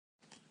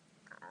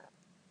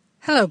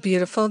Hello,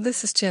 beautiful.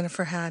 This is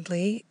Jennifer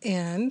Hadley,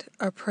 and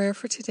our prayer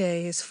for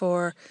today is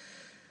for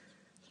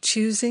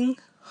choosing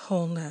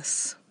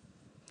wholeness.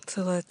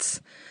 So let's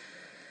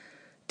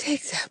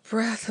take that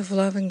breath of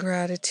love and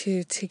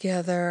gratitude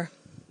together.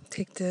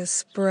 Take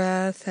this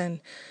breath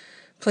and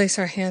place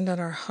our hand on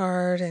our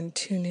heart and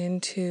tune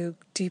into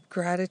deep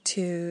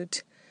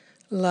gratitude,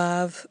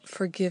 love,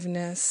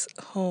 forgiveness,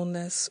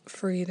 wholeness,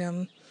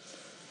 freedom.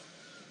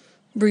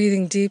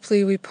 Breathing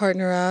deeply, we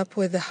partner up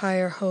with the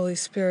higher Holy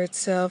Spirit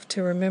self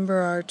to remember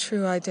our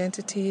true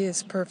identity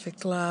is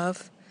perfect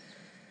love.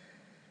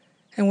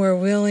 And we're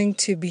willing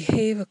to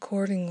behave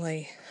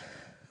accordingly.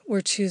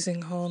 We're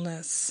choosing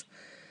wholeness.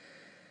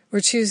 We're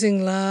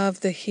choosing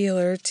love, the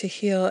healer, to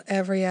heal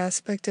every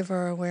aspect of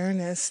our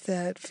awareness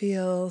that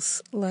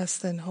feels less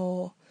than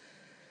whole.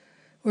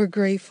 We're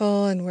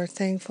grateful and we're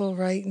thankful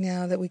right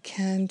now that we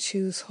can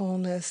choose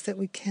wholeness, that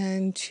we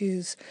can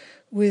choose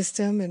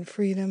wisdom and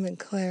freedom and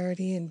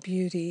clarity and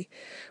beauty.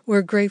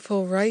 We're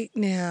grateful right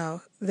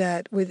now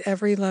that with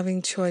every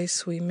loving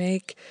choice we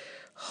make,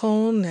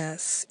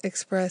 wholeness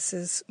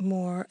expresses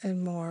more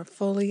and more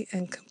fully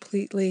and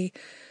completely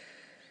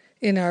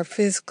in our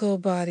physical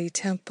body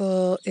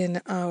temple,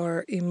 in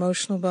our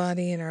emotional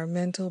body, in our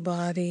mental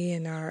body,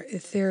 in our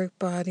etheric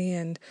body,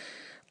 and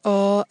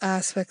all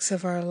aspects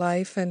of our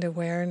life and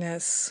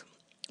awareness.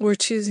 We're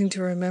choosing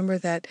to remember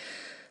that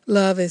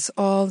love is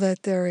all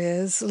that there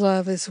is.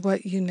 Love is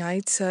what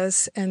unites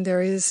us, and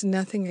there is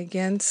nothing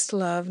against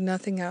love,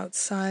 nothing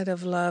outside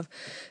of love,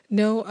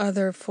 no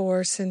other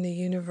force in the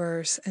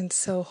universe. And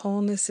so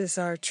wholeness is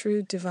our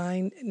true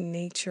divine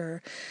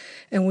nature,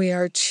 and we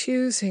are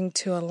choosing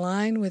to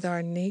align with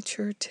our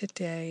nature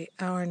today.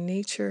 Our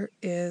nature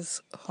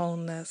is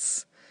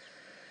wholeness.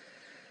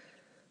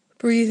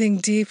 Breathing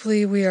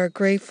deeply, we are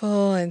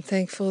grateful and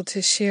thankful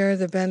to share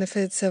the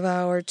benefits of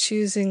our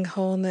choosing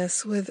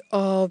wholeness with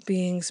all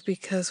beings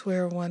because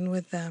we're one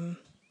with them.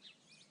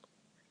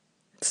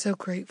 So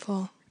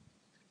grateful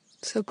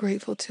to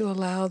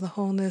allow the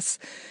wholeness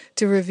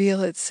to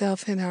reveal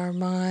itself in our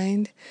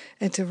mind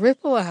and to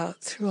ripple out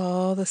through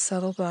all the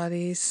subtle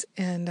bodies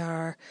and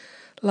our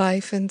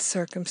life and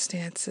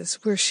circumstances.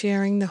 We're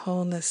sharing the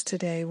wholeness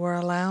today. We're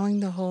allowing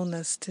the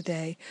wholeness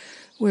today.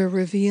 We're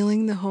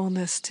revealing the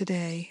wholeness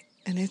today.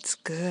 And it's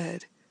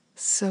good,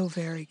 so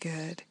very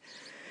good.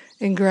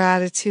 In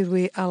gratitude,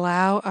 we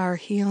allow our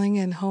healing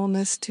and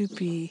wholeness to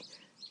be.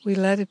 We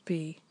let it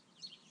be,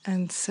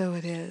 and so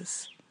it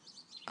is.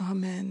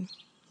 Amen.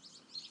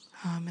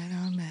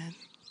 Amen,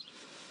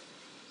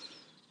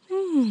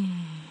 amen.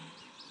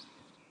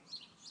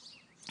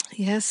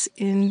 Yes,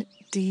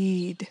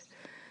 indeed.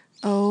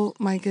 Oh,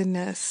 my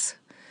goodness.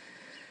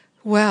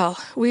 Well,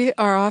 we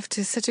are off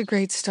to such a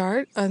great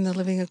start on the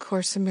Living A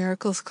Course in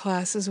Miracles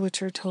classes, which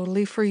are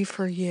totally free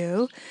for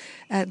you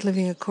at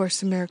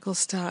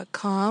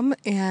livingacourseinmiracles.com.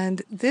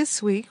 And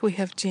this week we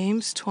have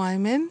James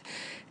Twyman,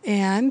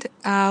 and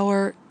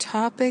our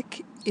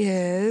topic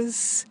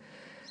is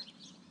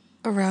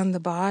around the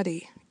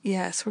body.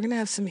 Yes, we're going to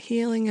have some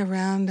healing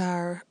around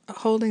our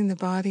holding the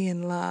body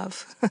in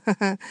love.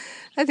 I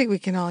think we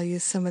can all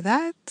use some of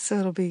that, so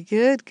it'll be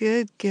good.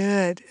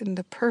 And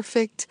the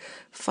perfect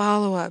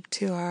follow-up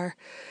to our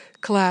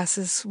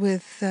classes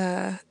with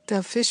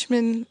Dove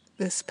Fishman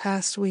this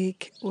past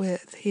week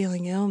with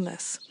Healing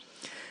Illness.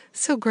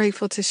 So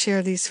grateful to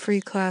share these free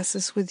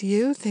classes with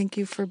you. Thank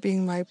you for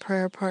being my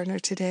prayer partner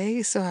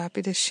today. So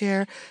happy to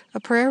share a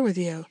prayer with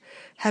you.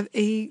 Have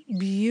a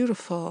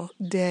beautiful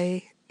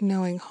day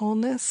knowing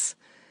wholeness,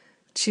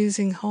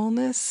 choosing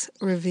wholeness,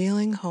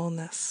 revealing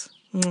wholeness.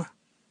 Mwah.